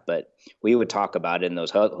have, but we would talk about it in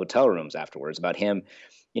those hotel rooms afterwards about him,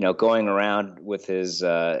 going around with his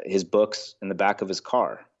books in the back of his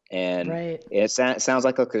car. And Right. it sounds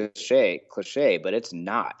like a cliche, but it's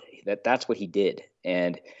not. That's what he did.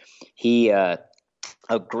 And he, a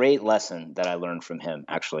great lesson that I learned from him,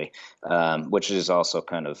 actually, which is also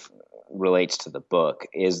kind of relates to the book,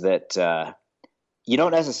 is that you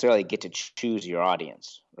don't necessarily get to choose your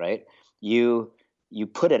audience, right? You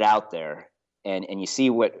put it out there, and you see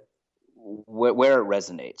where it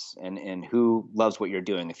resonates and who loves what you're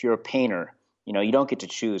doing. If you're a painter, you don't get to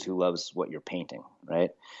choose who loves what you're painting,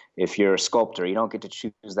 right? If you're a sculptor, you don't get to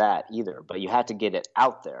choose that either, but you have to get it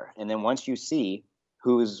out there. And then once you see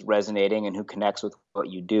who's resonating and who connects with what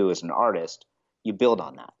you do as an artist, you build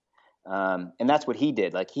on that. And that's what he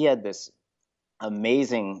did. Like, he had this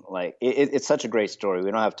amazing, it's such a great story.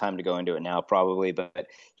 We don't have time to go into it now, probably, but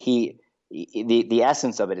the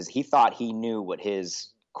essence of it is he thought he knew what his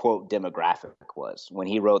quote demographic was when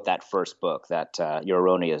he wrote that first book, that Your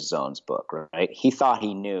Erroneous Zones book, right? He thought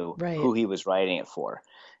he knew Right. who he was writing it for,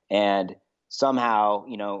 and somehow,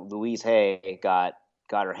 Louise Hay got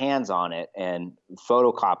her hands on it and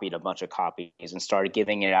photocopied a bunch of copies and started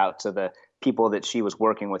giving it out to the people that she was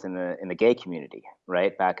working with in the gay community,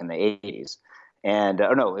 right, back in the 80s. And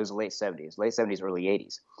no, it was the late 70s, early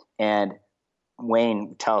 80s. And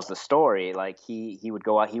Wayne tells the story, like he would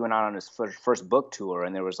go out, he went out on his first book tour,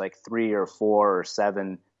 and there was like 3 or 4 or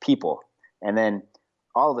 7 people. And then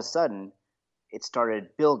all of a sudden it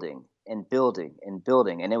started building and building and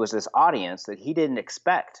building. And it was this audience that he didn't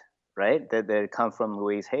expect, right? That had come from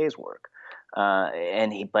Louise Hay's work.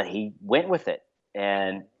 But he went with it.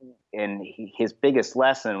 And his biggest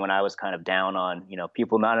lesson when I was kind of down on,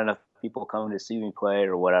 not enough people coming to see me play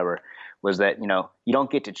or whatever, was that, you don't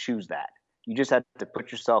get to choose that. You just have to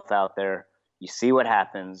put yourself out there. You see what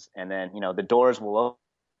happens, and then the doors will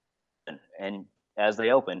open, and as they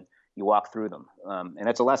open, you walk through them. And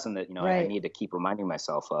it's a lesson that Right. I need to keep reminding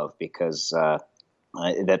myself of, because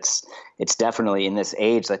it's definitely in this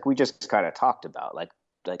age, like we just kind of talked about, like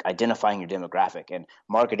identifying your demographic and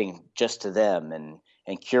marketing just to them, and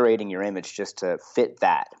curating your image just to fit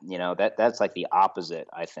that. That's like the opposite,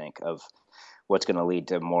 I think, of what's going to lead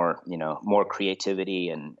to more creativity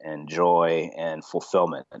and joy and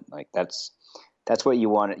fulfillment. Like that's what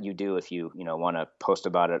you do if you want to post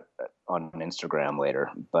about it on Instagram later.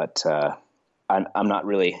 But I'm not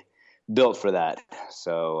really built for that.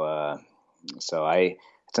 So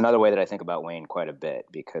it's another way that I think about Wayne quite a bit,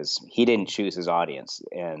 because he didn't choose his audience,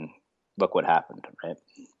 and look what happened, right?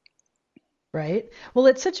 Right. Well,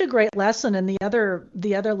 it's such a great lesson. And the other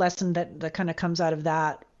lesson that kind of comes out of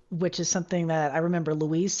that, which is something that I remember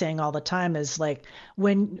Louise saying all the time, is like,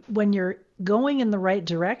 when you're going in the right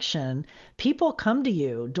direction, people come to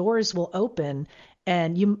you, doors will open,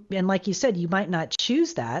 and like you said, you might not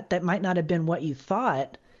choose that. That might not have been what you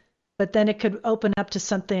thought, but then it could open up to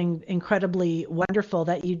something incredibly wonderful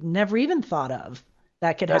that you'd never even thought of,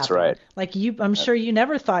 that could That's happen. right. Like I'm sure you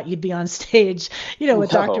never thought you'd be on stage, with No.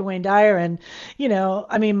 Dr. Wayne Dyer. And,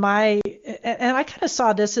 I mean, and I kind of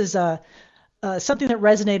saw this as something that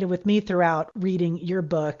resonated with me throughout reading your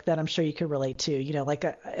book that I'm sure you could relate to. Like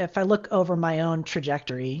if I look over my own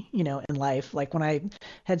trajectory, in life, like when I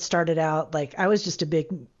had started out, like I was just a big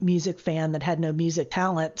music fan that had no music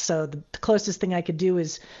talent. So the closest thing I could do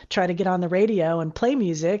is try to get on the radio and play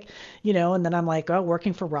music, and then I'm like, oh,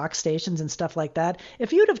 working for rock stations and stuff like that.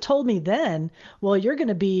 If you'd have told me then, well, you're going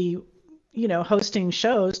to be hosting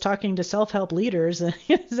shows, talking to self-help leaders, and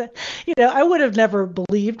I would have never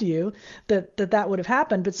believed you that would have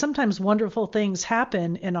happened. But sometimes wonderful things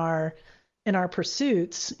happen in our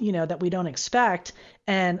pursuits, that we don't expect.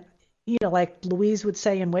 And like Louise would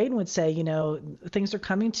say and Wayne would say, things are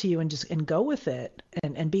coming to you, and go with it,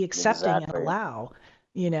 and be accepting and allow,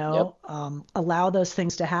 allow those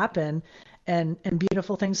things to happen, and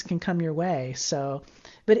beautiful things can come your way. So,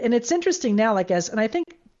 and it's interesting now, like and I think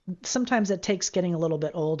sometimes it takes getting a little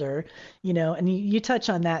bit older, and you touch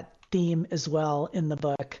on that theme as well in the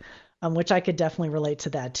book, which I could definitely relate to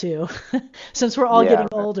that too, since we're all getting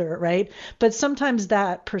older, right? But sometimes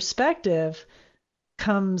that perspective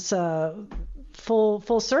comes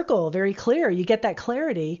full circle, very clear. You get that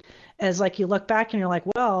clarity as like you look back and you're like,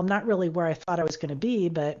 well, I'm not really where I thought I was going to be,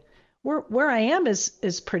 but where I am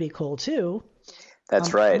is pretty cool too.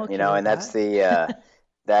 That's right. Okay and that's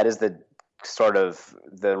that is the sort of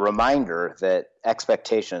the reminder that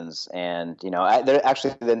expectations and,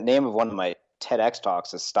 actually the name of one of my TEDx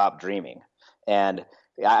talks is Stop Dreaming. And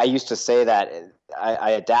I used to say that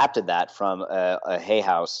I adapted that from a Hay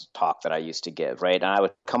House talk that I used to give, right? And I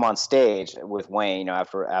would come on stage with Wayne,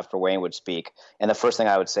 after Wayne would speak, and the first thing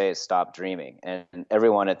I would say is stop dreaming. And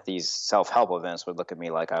everyone at these self-help events would look at me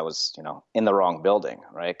like I was, in the wrong building,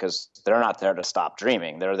 right? Because they're not there to stop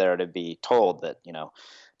dreaming. They're there to be told that,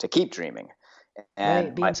 to keep dreaming. And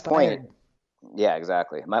right, be my inspired. point, yeah,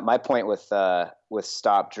 exactly. My point with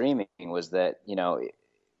Stop Dreaming was that,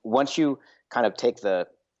 once you kind of take the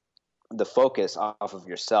focus off of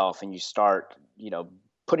yourself and you start,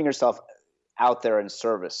 putting yourself out there in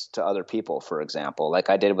service to other people, for example, like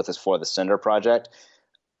I did with this For the Cinder project,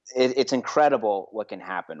 it's incredible what can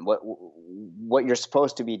happen. What you're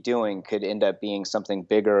supposed to be doing could end up being something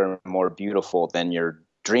bigger and more beautiful than you're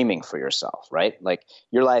dreaming for yourself, right? Like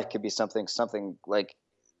your life could be something like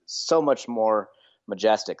so much more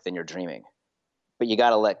majestic than you're dreaming. But you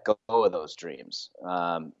got to let go of those dreams,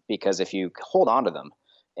 because if you hold on to them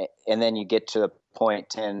and then you get to the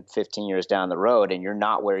point 10, 15 years down the road and you're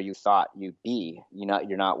not where you thought you'd be,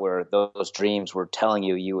 you're not where those dreams were telling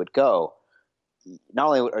you would go, not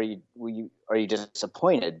only are you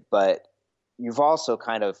disappointed, but you've also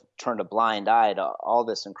kind of turned a blind eye to all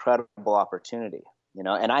this incredible opportunity.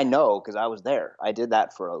 And I know because I was there. I did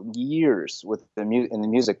that for years in the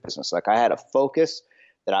music business. Like I had a focus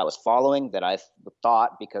that I was following that I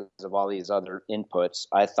thought, because of all these other inputs,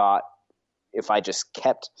 I thought if I just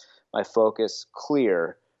kept my focus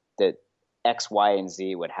clear that X, Y, and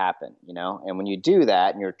Z would happen, And when you do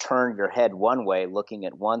that and you're turned your head one way looking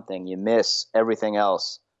at one thing, you miss everything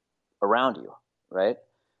else around you, right?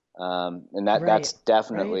 And that's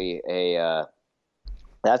definitely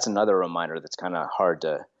that's another reminder that's kind of hard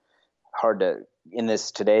to in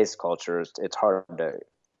today's culture. It's hard to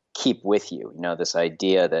keep with you, this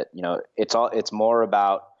idea that, it's more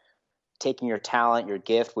about taking your talent, your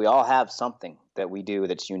gift. We all have something that we do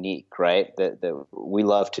that's unique, right? That we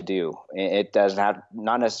love to do. It doesn't have,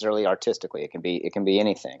 not necessarily artistically. It can be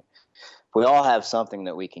anything. We all have something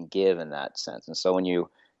that we can give in that sense. And so when you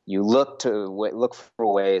look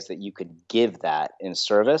for ways that you could give that in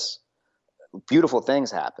service, beautiful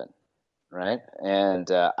things happen, right?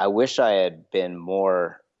 And I wish I had been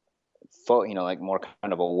more, more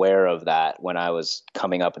kind of aware of that when I was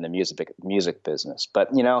coming up in the music business. But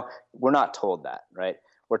we're not told that, right?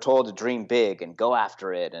 We're told to dream big and go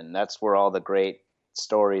after it, and that's where all the great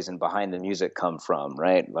stories and behind the music come from,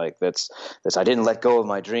 right? Like that's I didn't let go of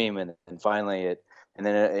my dream, and finally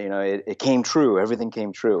it came true. Everything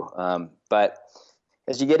came true. But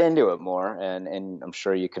as you get into it more, and I'm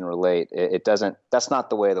sure you can relate, it doesn't. That's not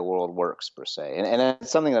the way the world works per se. And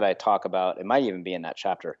it's something that I talk about. It might even be in that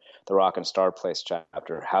chapter, the Rock and Star Place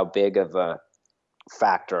chapter, how big of a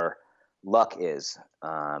factor luck is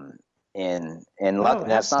in luck.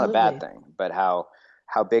 And that's not a bad thing, but how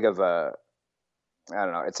big of a, I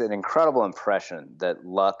don't know. It's an incredible impression that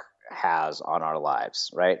luck has on our lives,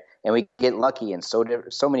 right? And we get lucky in so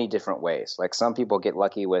many different ways. Like some people get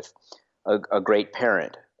lucky with a great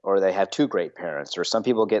parent, or they have two great parents, or some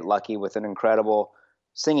people get lucky with an incredible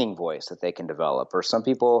singing voice that they can develop, or some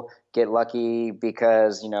people get lucky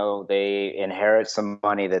because, they inherit some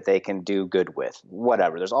money that they can do good with,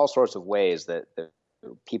 whatever. There's all sorts of ways that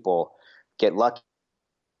people get lucky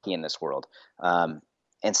in this world. And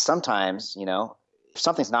sometimes, if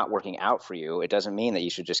something's not working out for you, it doesn't mean that you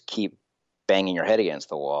should just keep banging your head against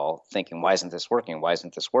the wall thinking, why isn't this working? Why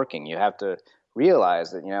isn't this working? You have to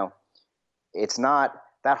realize that, it's not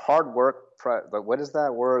that hard work. But what is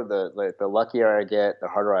that word? The luckier I get, the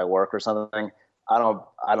harder I work, or something. I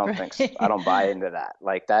don't think so. I don't buy into that.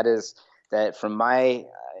 Like that from my,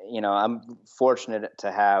 I'm fortunate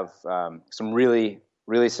to have some really,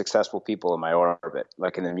 really successful people in my orbit,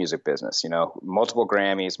 like in the music business, multiple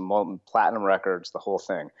Grammys, platinum records, the whole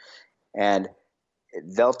thing. And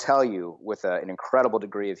they'll tell you with an incredible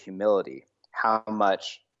degree of humility how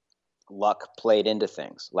much luck played into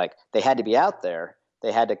things. Like they had to be out there.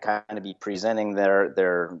 They had to kind of be presenting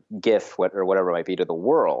their gift or whatever it might be to the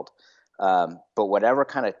world. But whatever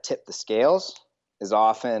kind of tipped the scales is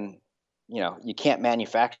often, you can't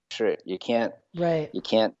manufacture it. You can't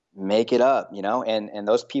make it up, and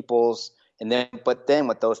those but then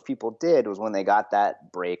what those people did was when they got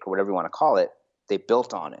that break or whatever you want to call it, they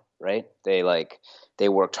built on it, right? They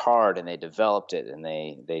worked hard and they developed it and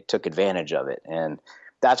they took advantage of it. And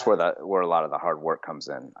that's where a lot of the hard work comes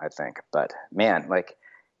in, I think. But man, like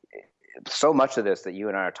so much of this that you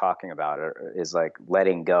and I are talking about is like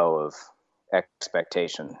letting go of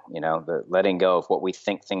expectation, the letting go of what we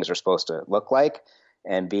think things are supposed to look like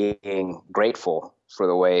and being grateful for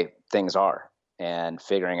the way things are and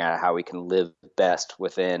figuring out how we can live best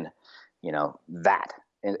within, that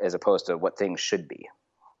as opposed to what things should be.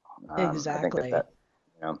 Exactly. I think that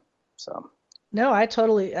so. No, I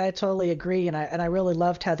totally agree, and I really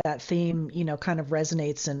loved how that theme, kind of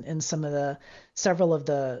resonates in several of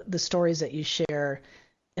the stories that you share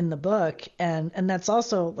in the book, and that's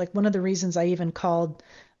also like one of the reasons I even called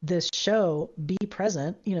this show Be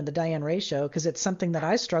Present, the Diane Ray Show, because it's something that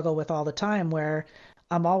I struggle with all the time, where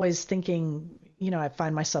I'm always thinking, I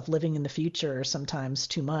find myself living in the future sometimes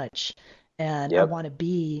too much. And I want to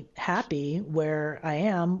be happy where I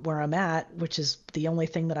am, where I'm at, which is the only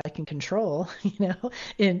thing that I can control,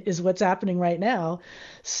 is what's happening right now.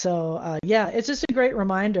 So, it's just a great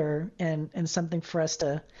reminder and something for us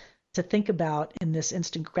to think about in this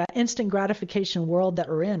instant gratification world that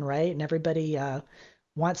we're in, right? And everybody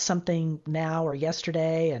wants something now or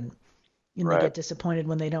yesterday, and they get disappointed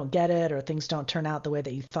when they don't get it or things don't turn out the way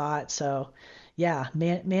that you thought. So,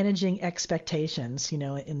 managing expectations,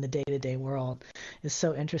 in the day-to-day world is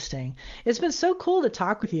so interesting. It's been so cool to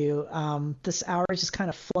talk with you. This hour has just kind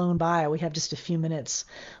of flown by. We have just a few minutes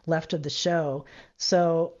left of the show.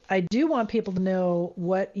 So I do want people to know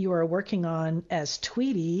what you are working on as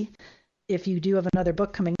Tweety. If you do have another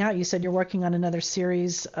book coming out, you said you're working on another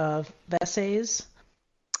series of essays.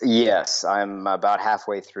 Yes, I'm about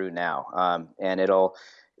halfway through now. And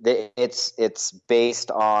it's based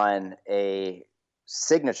on a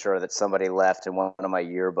signature that somebody left in one of my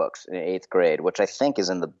yearbooks in 8th grade, which I think is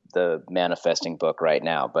in the manifesting book right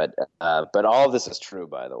now. But all of this is true,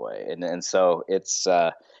 by the way, and so it's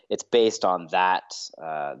based on that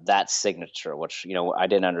signature, which I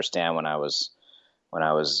didn't understand when I was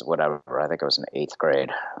whatever, I think I was in 8th grade,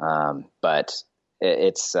 but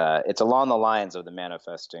it's along the lines of the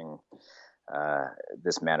manifesting.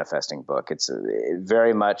 This manifesting book. It's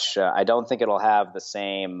very much. I don't think it'll have the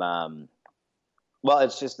same. Well,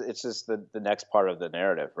 it's just the next part of the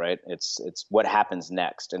narrative, right? It's what happens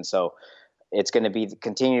next, and so it's going to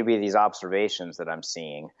continue to be these observations that I'm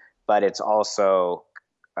seeing, but it's also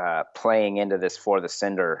playing into this For the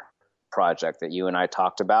Cinder project that you and I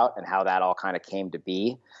talked about, and how that all kind of came to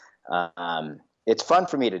be. It's fun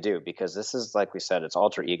for me to do because this is, like we said, it's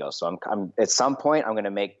alter ego. So I'm at some point I'm going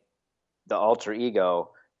to make the alter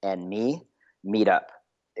ego and me meet up.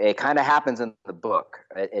 It kind of happens in the book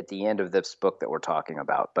at the end of this book that we're talking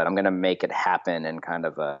about, but I'm going to make it happen in kind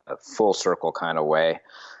of a full circle kind of way.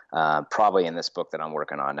 Probably in this book that I'm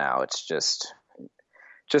working on now. It's just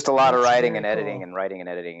a lot of writing and editing and writing and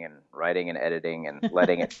editing and writing and editing and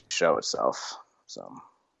letting it show itself. So.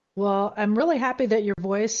 Well, I'm really happy that your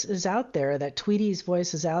voice is out there, that Tweety's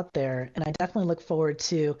voice is out there, and I definitely look forward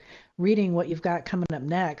to reading what you've got coming up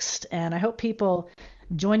next. And I hope people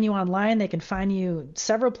join you online. They can find you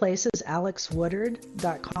several places,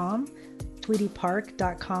 alexwoodard.com,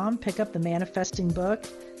 tweetypark.com. Pick up the Manifesting book.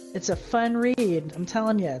 It's a fun read. I'm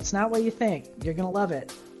telling you, it's not what you think. You're going to love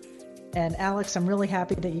it. And Alex, I'm really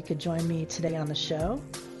happy that you could join me today on the show.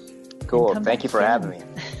 Cool. Thank you for having me.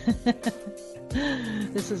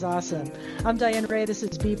 This is awesome. I'm Diane Ray. This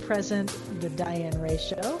is Be Present, the Diane Ray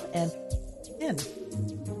Show. And in.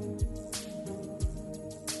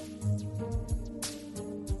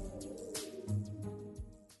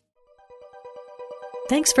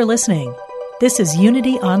 Thanks for listening. This is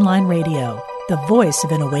Unity Online Radio, the voice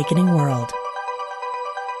of an awakening world.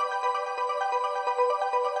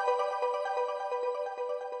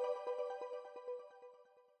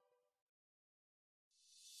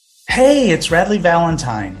 Hey, it's Radley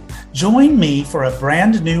Valentine. Join me for a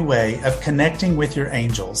brand new way of connecting with your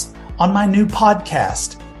angels on my new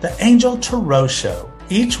podcast, The Angel Tarot Show.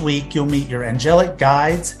 Each week, you'll meet your angelic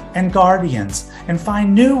guides and guardians and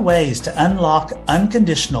find new ways to unlock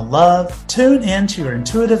unconditional love, tune into your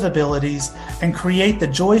intuitive abilities, and create the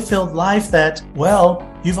joy-filled life that, well,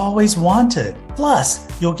 you've always wanted. Plus,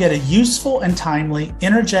 you'll get a useful and timely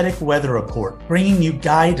energetic weather report, bringing you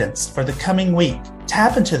guidance for the coming week.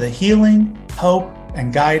 Tap into the healing, hope,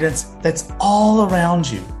 and guidance that's all around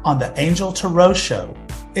you on the Angel Tarot Show,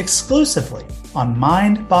 exclusively on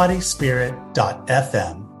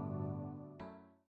mindbodyspirit.fm.